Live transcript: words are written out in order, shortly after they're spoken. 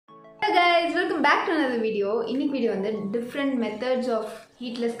guys, welcome back to another video. This video is different methods of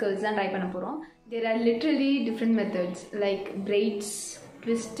heatless curls and try பண்ண போறோம். There are literally different methods like braids,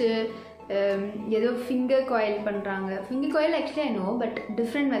 twist, ஏதோ finger coil பண்றாங்க. Finger coil actually I know, but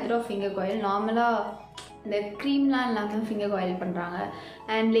different method of finger coil. Normally the creamலாம் இல்லாம finger coil பண்றாங்க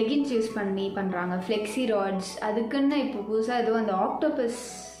and leggings use பண்ணி பண்றாங்க. Flexi rods அதுக்குன்னு இப்போ புதுசா ஏதோ அந்த octopus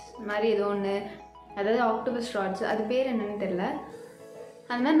மாதிரி ஏதோ ஒன்னு அதாவது octopus rods அது பேர் என்னன்னு தெரியல.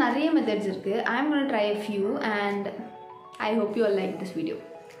 And then நிறைய methods இருக்கு. I'm going to try a few and I hope you all like this video.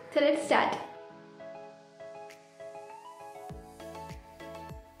 So let's start.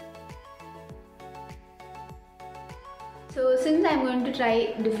 So since I'm going to try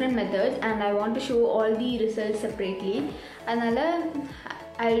different methods and I want to show all the results separately, அதனால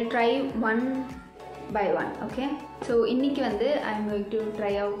I'll try one by one, okay? So இன்னைக்கு வந்து I'm going to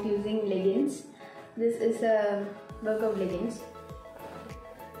try out using leggings. This is a workout leggings.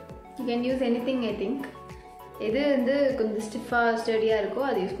 You can use anything I think. எது வந்து கொஞ்சம் ஸ்டிஃபாக ஸ்டடியாக இருக்கோ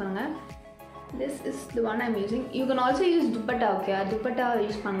அது use பண்ணுங்கள். This is the one I'm using. You can also use dupatta, okay? Dupatta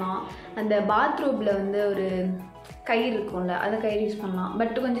use பண்ணலாம். அந்த பாத்ரூமில் வந்து ஒரு கயிறு இருக்கும்ல அந்த கயிறு யூஸ் பண்ணலாம்.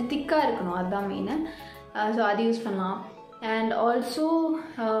 பட் கொஞ்சம் திக்காக இருக்கணும் அதுதான் மெயின். ஸோ அது யூஸ் பண்ணலாம். அண்ட் ஆல்சோ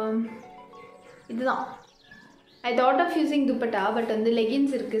இதுதான் I thought of using dupatta, but வந்து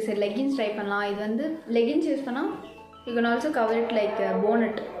லெகின்ஸ் இருக்குது. சரி லெகின்ஸ் ட்ரை பண்ணலாம். இது வந்து லெகின்ஸ் யூஸ் பண்ணால் you can also cover it like a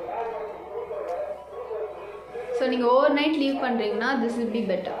bonnet. So நீங்கள் ஓவர் நைட் லீவ் பண்ணுறீங்கன்னா this will be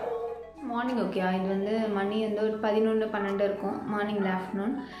better. Morning okay இது வந்து மணி வந்து ஒரு 11-12 இருக்கும் மார்னிங்கில்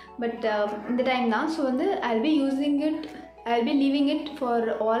ஆஃப்டர்நூன். பட் இந்த டைம் தான். ஸோ வந்து I'll be using it, I'll be leaving it for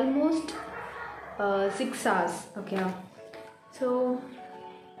almost 6 hours, okay. So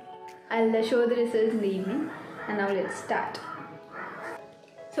I'll show the results in the evening and now let's start.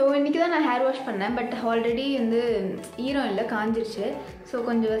 So இன்றைக்கி தான் நான் ஹேர் வாஷ் பண்ணேன். But already வந்து ஈரம் இல்லை, காஞ்சிருச்சு. ஸோ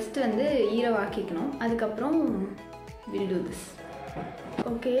கொஞ்சம் ஃபஸ்ட்டு வந்து ஈரமாக்கிக்கணும். அதுக்கப்புறம் வில் டூ திஸ்.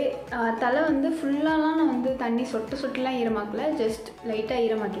 ஓகே, தலை வந்து ஃபுல்லாலாம் நான் வந்து தண்ணி சொட்டுலாம் ஈரமாக்கல, ஜஸ்ட் லைட்டாக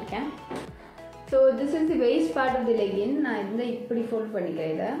ஈரமாக்கியிருக்கேன். So this is the waste part of the legging. நான் வந்து இப்படி ஃபோல்ட்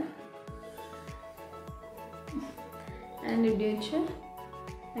பண்ணிக்கிறேன் இதை. அண்ட் இப்படி வச்சு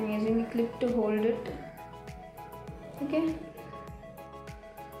I'm using clip to hold it. Okay,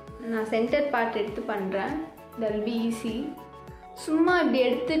 நான் சென்டர் பார்ட் எடுத்து பண்ணுறேன். That will be easy. சும்மா இப்படி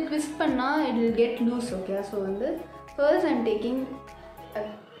எடுத்து ட்விஸ்ட் பண்ணால் it will get loose, okay. So வந்து first I'm taking a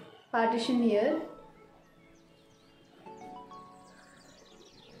partition here,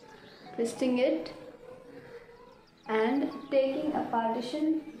 twisting it and taking a partition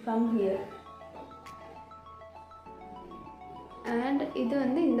from here, and இது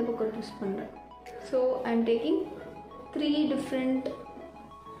வந்து இந்த பக்கம் twist பண்ணுறேன். So I'm taking 3 different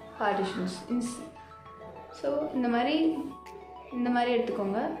partitions. So இந்த மாதிரி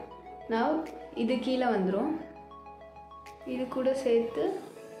எடுத்துக்கோங்க. Now இது கீழே வந்துடும். இது கூட சேர்த்து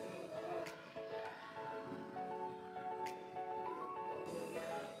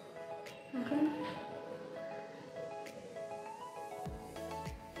ஓகே,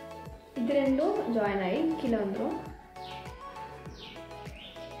 இது ரெண்டும் ஜாயின் ஆகி கீழே வந்துடும்.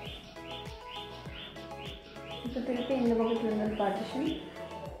 இப்போ திருப்பி இந்த பக்கத்தில் இருந்த பார்ட்டிஷன்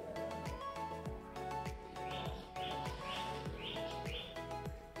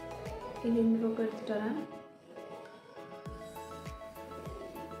இது இந்த பக்கம் எடுத்துகிட்டு வரேன்.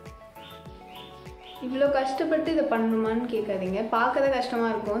 இவ்வளோ கஷ்டப்பட்டு இதை பண்ணணுமான்னு கேட்காதீங்க. பார்க்க தான்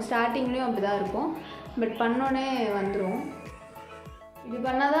கஷ்டமாக இருக்கும், ஸ்டார்டிங்லேயும் அப்படி தான் இருக்கும். பட் பண்ணோன்னே வந்துடும். இது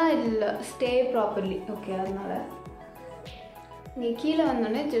பண்ணால் தான் இல்லை ஸ்டே ப்ராப்பர்லி, ஓகே. அதனால் நீங்கள் கீழே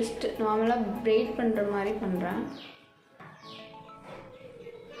வந்தோடனே ஜஸ்ட் நார்மலாக பிரைட் பண்ணுற மாதிரி பண்ணுறேன்.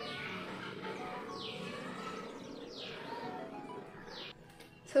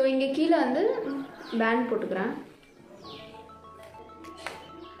 ஸோ இங்கே கீழே வந்து பேண்ட் போட்டுக்கிறேன்.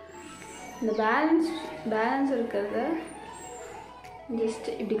 இந்த பேலன்ஸ் இருக்கிறத ஜஸ்ட்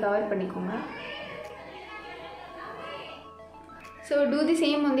இப்படி கவர் பண்ணிக்கோங்க. So two the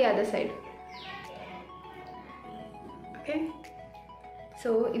same on the other side, okay.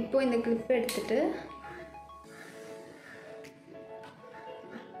 So இப்போ இந்த கிளிப் எடுத்துட்டு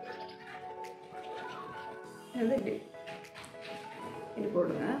இது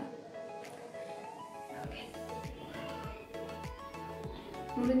போடுங்க.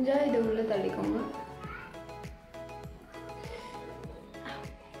 முடிஞ்சால் இதை உள்ளே தள்ளிக்கோங்க.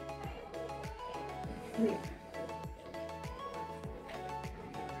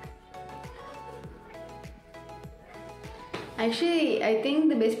 Actually, I think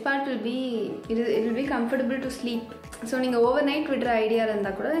the best part will be it will be comfortable to sleep. So நீங்கள் overnight விடுற ஐடியா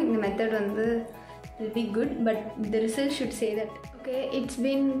இருந்தால் கூட இந்த மெத்தட் வந்து will be good, but the result should say that. Okay, it's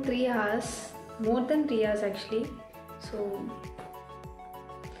been 3 hours, more than 3 hours actually. So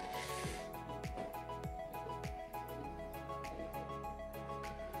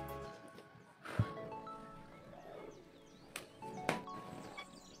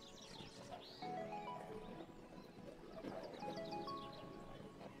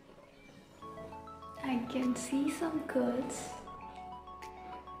I can see some curls.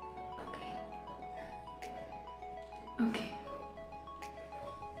 Okay. Okay.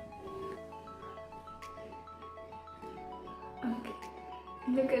 Okay.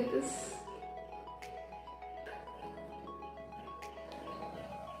 Look at this.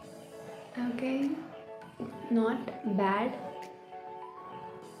 Okay. Not bad.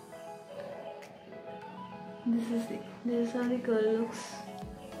 This is how the curl looks.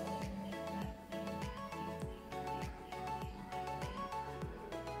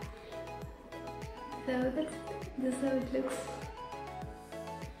 So this is how it looks.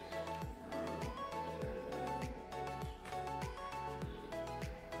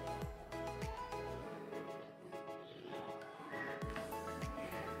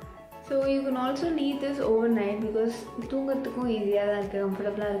 So you can also leave this overnight because தூங்கறதுக்கும் ஈஸியாக தான் இருக்குது,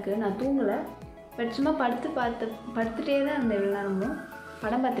 கம்ஃபர்டபுளாக இருக்குது. நான் தூங்கலை, but சும்மா படுத்துகிட்டே தான் இருந்தேன் இவ்வளோ நேரமும்.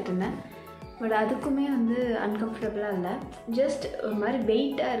 படம் பார்த்துட்டு இருந்தேன். பட் அதுக்குமே வந்து அன்கம்ஃபர்டபுளாக இல்லை, ஜஸ்ட் ஒரு மாதிரி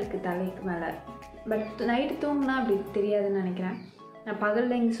வெயிட்டாக இருக்குது தலைக்கு மேலே. பட் நைட்டு தூங்கினா அப்படி தெரியாதுன்னு நினைக்கிறேன். நான்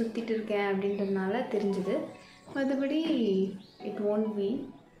பகலில் இங்கே சுற்றிட்டு இருக்கேன் அப்படின்றதுனால தெரிஞ்சுது. மற்றபடி it won't be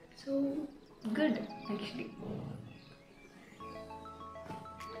so good actually.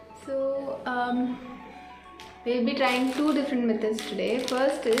 So we'll be trying 2 different methods today.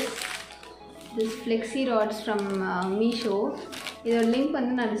 First is this Flexi rods from MEESHO. இதோட லிங்க்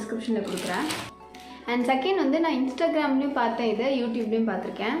வந்து நான் டிஸ்கிரிப்ஷனில் கொடுக்குறேன். அண்ட் செகண்ட் வந்து நான் இன்ஸ்டாகிராம்லேயும் பார்த்தேன், இதை யூடியூப்லேயும்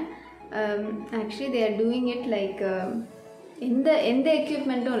பார்த்துருக்கேன். Actually they are doing it like எந்த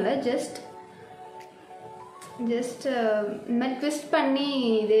எக்யூப்மெண்ட்டும் இல்லை, ஜஸ்ட் இந்த மாதிரி ட்விஸ்ட் பண்ணி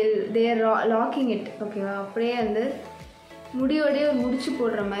தே ஆர் லாக்கிங் இட். ஓகேவா, அப்படியே வந்து முடியோடய ஒரு முடிச்சு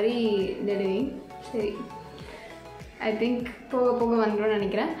போடுற மாதிரி டெலிவிங். சரி, ஐ திங்க் போக போக வந்துடும்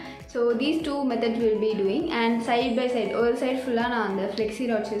நினைக்கிறேன். So these 2 methods will be doing, and side by side ஒரு சைட் ஃபுல்லாக நான் அந்த ஃப்ளெக்ஸி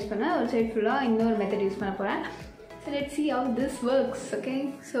ராட்ஸ் யூஸ் பண்ணேன், ஒரு சைட் ஃபுல்லாக இன்னொரு மெத்தட் யூஸ் பண்ண போகிறேன். So let's see how this works. Okay,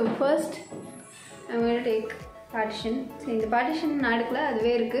 so first I'm going to take partition. So இந்த பார்ட்டிஷன் நான் எடுக்கல,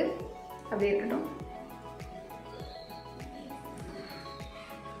 அதுவே இருக்குது, அப்படியே இருக்கட்டும்.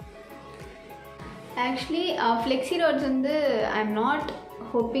 Actually flexi rods வந்து I'm not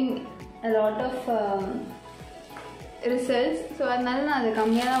hoping a lot of results, so அதனால நான் அது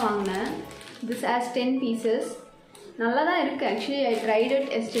கம்மியாக தான் வாங்கினேன். this has 10 pieces. நல்லா தான் இருக்குது actually. I tried it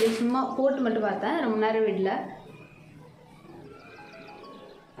yesterday, சும்மா போட்டு மட்டும் பார்த்தேன், ரொம்ப நேரம் விடல.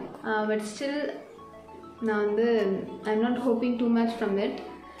 பட் ஸ்டில் நான் வந்து I'm not hoping too much from it.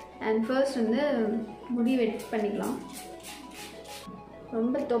 and first வந்து முடி வெட் பண்ணிக்கலாம்.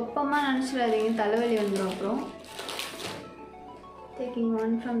 ரொம்ப தொப்பமாக நினச்சிடாதீங்க, தலைவலி வந்துடும் அப்புறம். Taking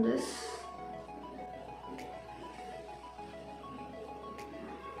one from this.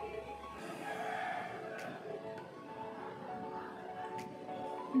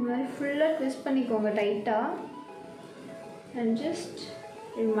 இந்த மாதிரி ஃபுல்லாக ட்விஸ்ட் பண்ணிக்கோங்க டைட்டாக. அண்ட் ஜஸ்ட்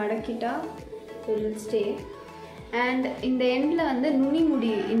இது மடக்கிட்டா it will stay. அண்ட் இந்த எண்டில் வந்து நுனி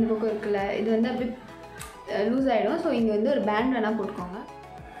முடி இந்த பக்கம் இருக்குல்ல, இது வந்து அப்படி லூஸ் ஆகிடும். ஸோ இங்கே வந்து ஒரு பேண்ட் வேணால் போட்டுக்கோங்க.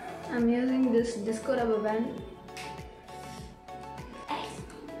 I'm using this disco rubber band.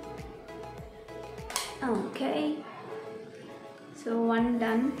 Okay, so 1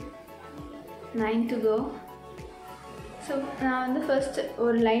 done, 9 to go. So நான் வந்து ஃபர்ஸ்ட்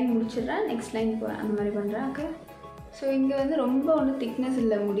ஒரு லைன் முடிச்சிடுறேன், நெக்ஸ்ட் லைன் போகிறேன், அந்த மாதிரி பண்ணுறேன். ஓகே, ஸோ இங்கே வந்து ரொம்ப ஒன்றும் திக்னஸ்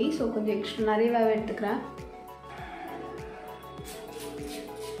இல்லை முடி, ஸோ கொஞ்சம் எக்ஸ்ட்ரா நிறையவாகவே எடுத்துக்கிறேன்.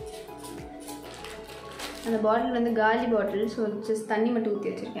 அந்த பாட்டில் வந்து காலி பாட்டில், ஸோ ஜஸ்ட் தண்ணி மட்டும்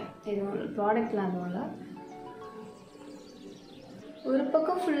ஊற்றி வச்சுருக்கேன். எதுவும் ப்ராடக்ட்லாம் அதுவும் இல்லை. ஒரு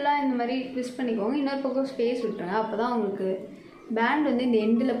பக்கம் ஃபுல்லாக இந்த மாதிரி ட்விஸ்ட் பண்ணிக்கோங்க, இன்னொரு பக்கம் ஸ்பேஸ் விட்டுருங்க. அப்போ தான் உங்களுக்கு பேண்ட் வந்து இந்த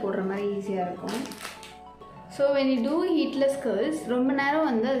எண்டில் போடுற மாதிரி ஈஸியாக இருக்கும். So when you do heatless curls ரொம்ப நேரம்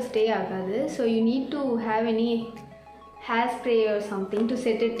வந்து அது ஸ்டே ஆகாது. So you need to have any hair spray or something to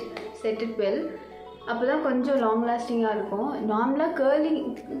set it well. அப்போ தான் கொஞ்சம் லாங் லாஸ்டிங்காக இருக்கும்.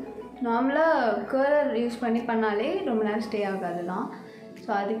 நார்மலாக கேர்லர் யூஸ் பண்ணாலே ரொம்ப நேரம் ஸ்டே ஆகாது தான். ஸோ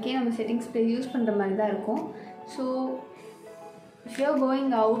அதுக்கே நம்ம செட்டிங் ஸ்ப்ரே யூஸ் பண்ணுற மாதிரி தான் இருக்கும். So if you are going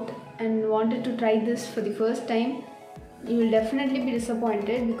out and wanted to try this for the first time, you will definitely be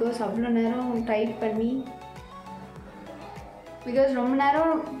disappointed because அவ்வளோ நேரம் ரொம்ப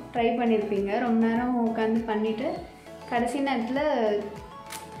நேரம் ட்ரை பண்ணியிருப்பீங்க, ரொம்ப நேரம் உட்காந்து பண்ணிவிட்டு கடைசி நேரத்தில்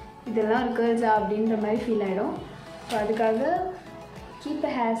இதெல்லாம் கேர்ள்ஸா அப்படின்ற மாதிரி ஃபீல் ஆகிடும். ஸோ அதுக்காக keep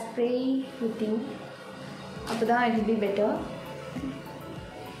a hairspray with you. Then it will be better.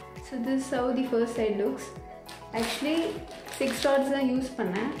 So this is how the first side looks. Actually 6 rods தான் யூஸ்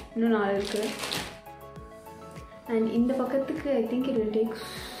பண்ணேன், இன்னும் 4 இருக்கு. And இந்த பக்கத்துக்கு I think it will take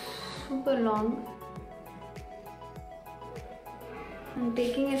super long. I'm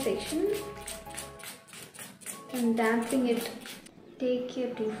taking a section and damping it. Take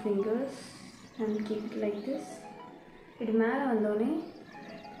your 2 fingers and keep it like this. இது மேல வந்தோனே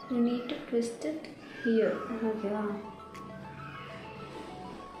you need to twist it here. Okay va?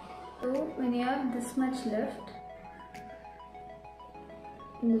 So when you have this much left,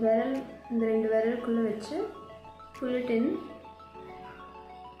 இந்த ரெண்டு விரலுக்குள்ள வச்சு pull it in,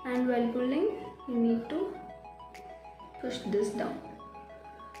 and while pulling you need to push this down.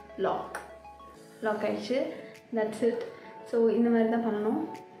 Lock ஆயிடுச்சு. That's it. So இந்த மாதிரி தான் பண்ணணும்.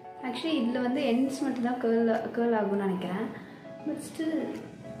 Actually இதில் வந்து ends மட்டும் தான் curl ஆகும்னு நினைக்கிறேன், but still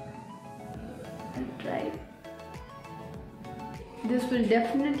I'll try. This will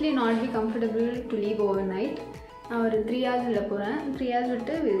definitely not be comfortable to leave overnight. நான் ஒரு 3 hours விட போகிறேன். 3 hours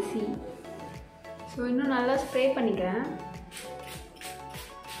விட்டு we'll see. ஸோ இன்னும் நல்லா ஸ்ப்ரே பண்ணிக்கிறேன்.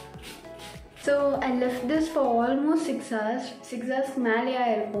 So I left this for almost 6 hours. 6 hours மேலேயா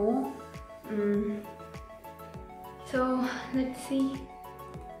இருக்கும். So let's see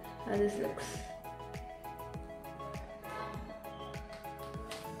how this looks.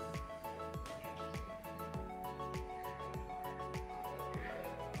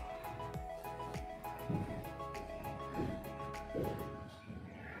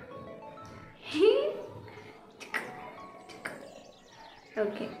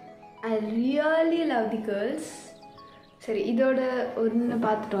 Okay, I really love the curls. சரி, இதோட ஒன்று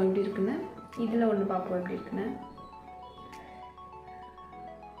பார்த்துட்டோம் எப்படி இருக்குன்னு. இதில் ஒன்று பார்ப்போம் எப்படி இருக்குன்னு.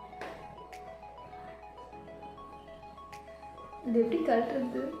 இது எப்படி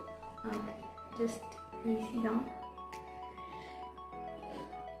கட்டுறது? ஓகே, ஜஸ்ட் ஈஸி தான்.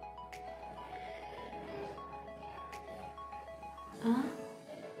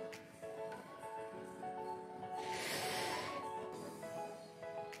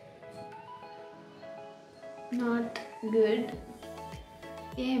 Not good.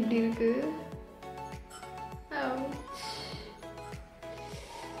 ஏன் இப்படி இருக்கு?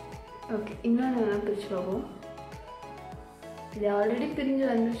 ஓகே, இன்னும் நல்லா பிரிச்சு பார்ப்போம். இது ஆல்ரெடி பிரிஞ்சு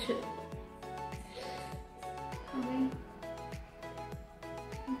வந்துருச்சு.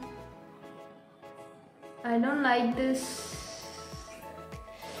 I don't like this.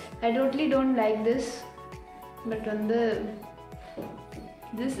 I totally don't like this. But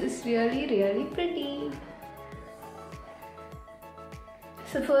this is really pretty.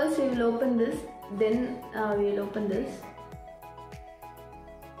 So first we will open this, then we will open this.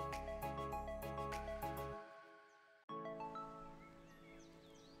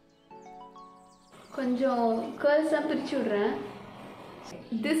 கொஞ்சம் curls பிரிச்சு விடுறேன்.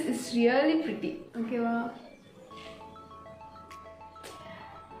 This is really pretty. Okay va?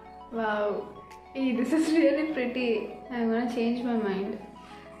 Wow. Hey, this is really pretty. I'm gonna change my mind.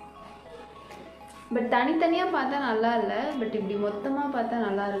 But தனித்தனியாக பார்த்தா நல்லா இல்லை, but இப்படி மொத்தமாக பார்த்தா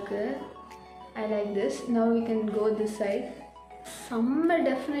நல்லா இருக்கு. I like this. Now we can go this side. செம்ம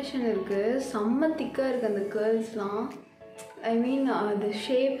டெஃபினேஷன் இருக்குது, செம்ம திக்காக இருக்குது அந்த கேர்ள்ஸ்லாம். ஐ மீன் த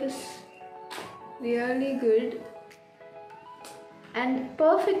shape is really good and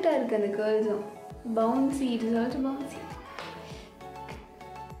பர்ஃபெக்டாக இருக்குது அந்த கேர்ள்ஸும். Bouncy, it is also bouncy.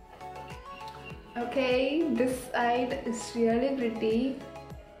 Okay, this side is really pretty.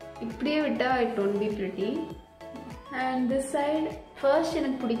 இப்படியே விட்டால் it don't be pretty. And this side first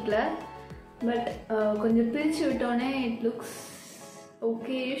எனக்கு பிடிக்கல, பட் கொஞ்சம் பிரித்து விட்டோன்னே இட் லுக்ஸ்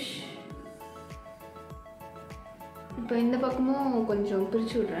ஓகேஷ். இப்போ இந்த பக்கமும் கொஞ்சம்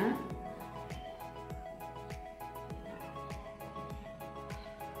பிரித்து விட்றேன்.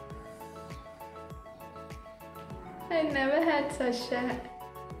 I never had such a.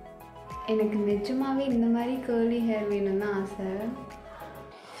 எனக்கு நிஜமாவே இந்த மாதிரி curly hair வேணும்னு தான் ஆசை.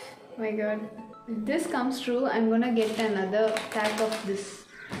 My god, if this comes true, I'm gonna get another pack of this.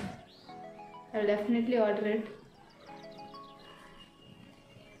 I'll definitely order it.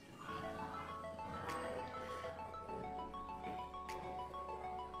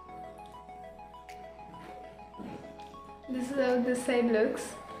 This is how this side looks.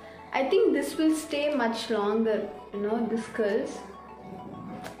 I think this will stay much longer, you know, this curls.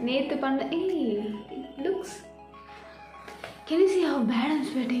 Nethu panna, hey, it looks. Can you see how bad I'm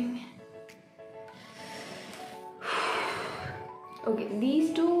sweating? Okay, these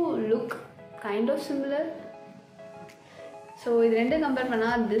two look kind of similar. So idu rendu compare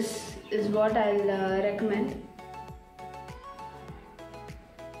panna, this is what I'll recommend.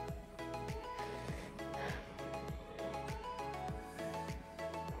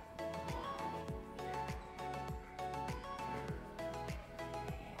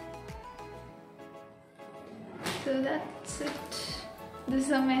 So that's it. This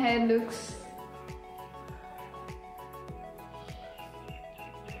is how my hair looks.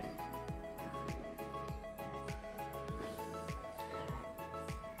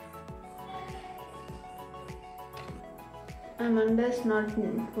 My Monday is not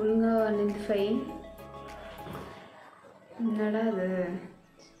ஒழுங்கா நின்றுஃபை என்னடா அது.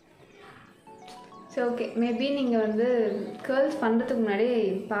 So okay, maybe நீங்கள் வந்து girls பண்ணுறதுக்கு முன்னாடி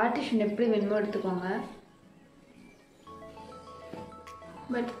partition எப்படி வேணுமோ எடுத்துக்கோங்க.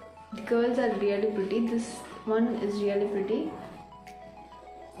 But the curls are really pretty. This one is really pretty.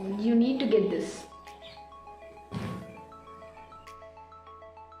 You need to get this.